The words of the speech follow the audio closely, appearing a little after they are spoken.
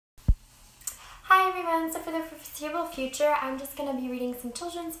Hi everyone, so for the foreseeable future, I'm just going to be reading some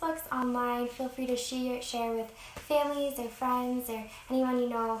children's books online. Feel free to share with families or friends or anyone you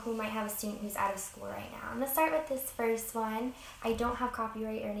know who might have a student who's out of school right now. I'm going to start with this first one. I don't have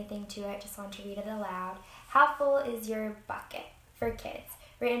copyright or anything to it, just want to read it aloud. How Full is Your Bucket? For Kids.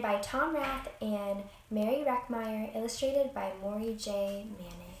 Written by Tom Rath and Mary Reckmeyer, illustrated by Maury J.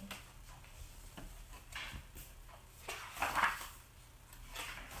 Manning.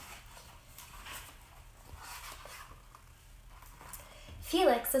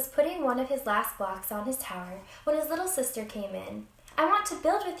 Felix was putting one of his last blocks on his tower when his little sister came in. "I want to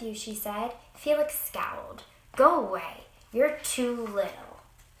build with you," she said. Felix scowled. "Go away. You're too little."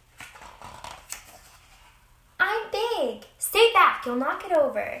 "I'm big. Stay back. You'll knock it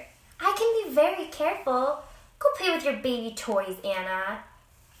over." "I can be very careful. Go play with your baby toys, Anna."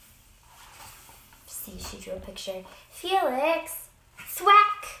 See, she drew a picture. "Felix."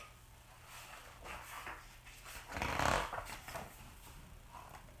 Thwack!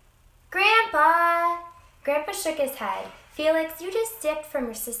 Grandpa shook his head. "Felix, you just dipped from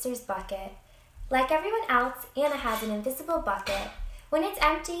your sister's bucket." Like everyone else, Anna has an invisible bucket. When it's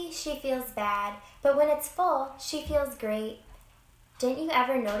empty, she feels bad, but when it's full, she feels great. Didn't you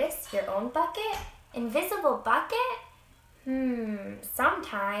ever notice your own bucket? Invisible bucket?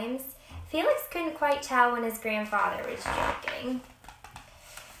 Sometimes. Felix couldn't quite tell when his grandfather was joking.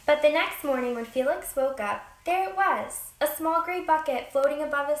 But the next morning when Felix woke up, there it was, a small gray bucket floating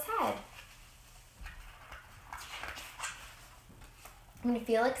above his head. When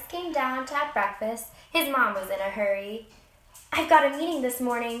Felix came down to have breakfast, his mom was in a hurry. "I've got a meeting this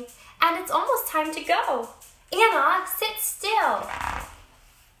morning, and it's almost time to go. Anna, sit still."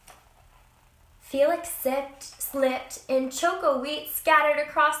 Felix slipped, and choco wheat scattered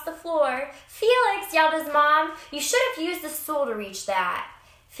across the floor. "Felix," yelled his mom, "you should have used the stool to reach that."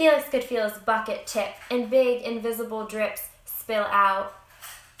 Felix could feel his bucket tip, and big invisible drips spill out.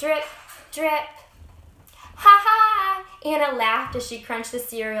 Drip, drip. "Ha ha!" Anna laughed as she crunched the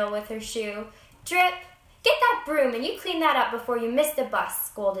cereal with her shoe. "Drip! Get that broom and you clean that up before you miss the bus,"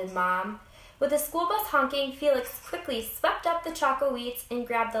 scolded Mom. With the school bus honking, Felix quickly swept up the choco wheats and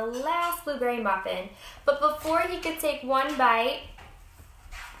grabbed the last blueberry muffin. But before he could take one bite,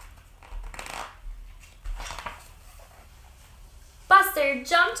 Buster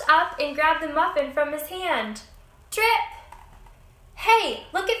jumped up and grabbed the muffin from his hand. "Drip! Hey,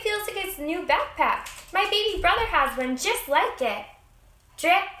 look at Felix's new backpack. My baby brother has one just like it."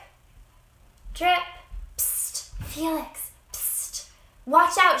 Drip, drip, psst, Felix, psst.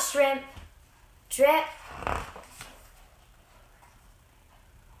 "Watch out, shrimp." Drip.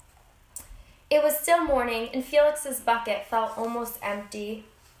 It was still morning, and Felix's bucket felt almost empty.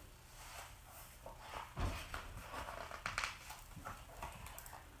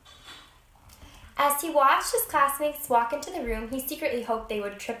 As he watched his classmates walk into the room, he secretly hoped they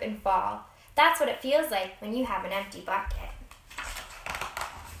would trip and fall. That's what it feels like when you have an empty bucket.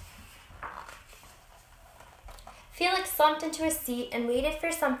 Felix slumped into a seat and waited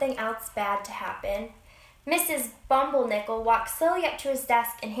for something else bad to happen. Mrs. Bumblenickel walked slowly up to his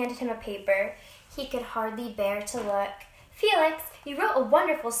desk and handed him a paper. He could hardly bear to look. "Felix, you wrote a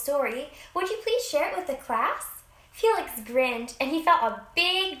wonderful story. Would you please share it with the class?" Felix grinned, and he felt a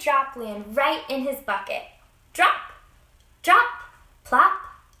big drop land right in his bucket. Drop, drop, plop,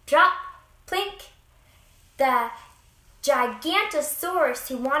 drop, plink. The Gigantosaurus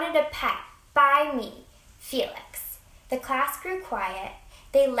he wanted a pet, by me, Felix. The class grew quiet.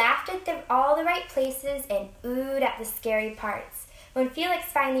 They laughed at all the right places and oohed at the scary parts. When Felix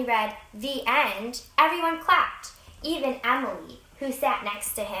finally read, "The End," everyone clapped, even Emily, who sat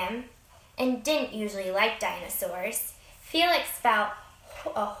next to him and didn't usually like dinosaurs. Felix felt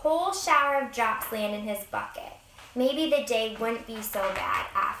a whole shower of drops land in his bucket. Maybe the day wouldn't be so bad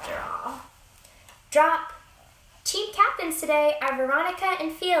after all. Drop. Team captains today are Veronica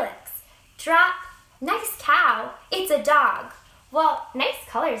and Felix. Drop. Nice cow. It's a dog. Well, nice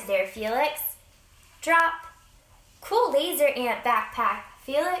colors there, Felix. Drop. Cool laser ant backpack,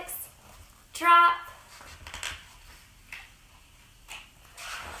 Felix. Drop.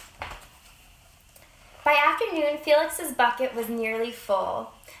 By afternoon, Felix's bucket was nearly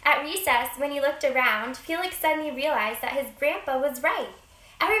full. At recess, when he looked around, Felix suddenly realized that his grandpa was right.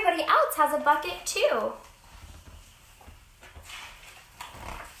 Everybody else has a bucket too.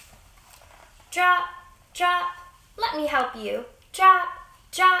 Drop, drop, let me help you. Drop,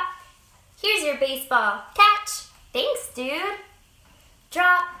 drop, here's your baseball. Catch, thanks, dude.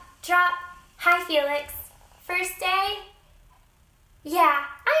 Drop, drop, hi, Felix. First day? Yeah,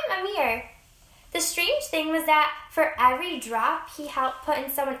 I'm Amir. The strange thing was that for every drop he helped put in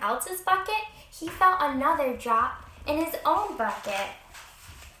someone else's bucket, he felt another drop in his own bucket.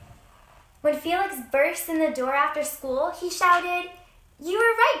 When Felix burst in the door after school, he shouted, "You were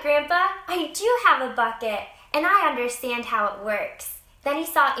right, Grandpa. I do have a bucket, and I understand how it works." Then he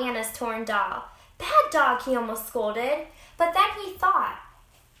saw Anna's torn doll. "Bad dog," he almost scolded. But then he thought,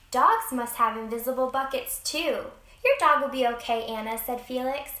 "Dogs must have invisible buckets too." "Your dog will be okay, Anna," said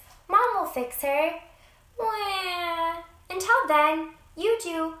Felix. "Mom will fix her." "Wah. Until then, you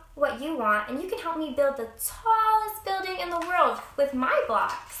do what you want, and you can help me build the tallest building in the world with my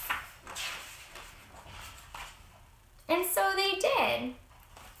blocks." And so they did.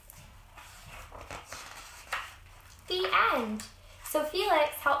 The end. So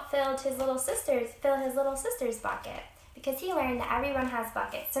Felix helped fill his little sister's bucket, because he learned that everyone has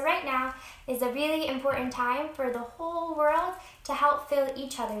buckets. So right now is a really important time for the whole world to help fill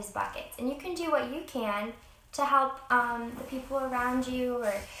each other's buckets. And you can do what you can to help the people around you,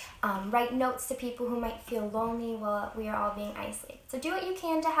 or write notes to people who might feel lonely while we are all being isolated. So do what you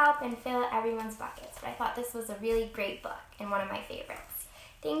can to help and fill everyone's buckets. But I thought this was a really great book and one of my favorites.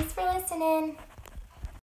 Thanks for listening.